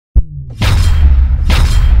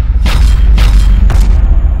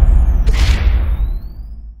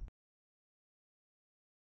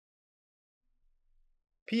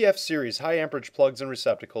PF series high amperage plugs and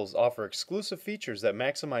receptacles offer exclusive features that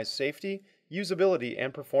maximize safety, usability,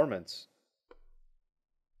 and performance.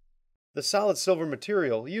 The solid silver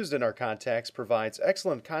material used in our contacts provides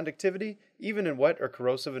excellent conductivity even in wet or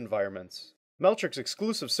corrosive environments. Meltric's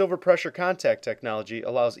exclusive silver pressure contact technology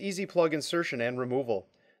allows easy plug insertion and removal.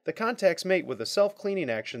 The contacts mate with a self-cleaning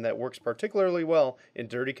action that works particularly well in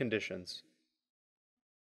dirty conditions.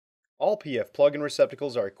 All PF plug-in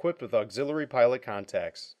receptacles are equipped with auxiliary pilot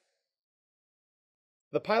contacts.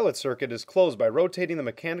 The pilot circuit is closed by rotating the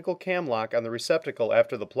mechanical cam lock on the receptacle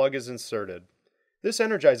after the plug is inserted. This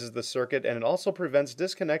energizes the circuit and it also prevents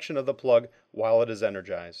disconnection of the plug while it is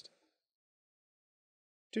energized.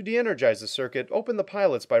 To de-energize the circuit, open the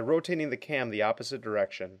pilots by rotating the cam the opposite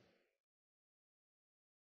direction.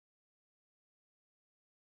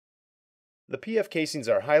 The PF casings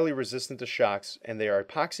are highly resistant to shocks, and they are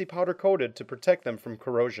epoxy powder coated to protect them from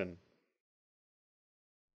corrosion.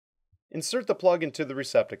 Insert the plug into the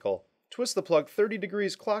receptacle. Twist the plug 30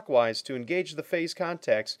 degrees clockwise to engage the phase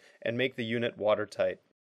contacts and make the unit watertight.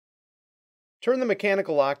 Turn the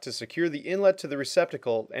mechanical lock to secure the inlet to the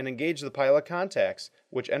receptacle and engage the pilot contacts,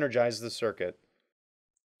 which energize the circuit.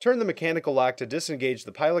 Turn the mechanical lock to disengage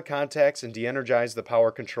the pilot contacts and de-energize the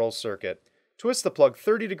power control circuit. Twist the plug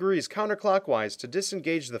 30 degrees counterclockwise to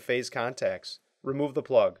disengage the phase contacts. Remove the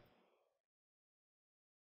plug.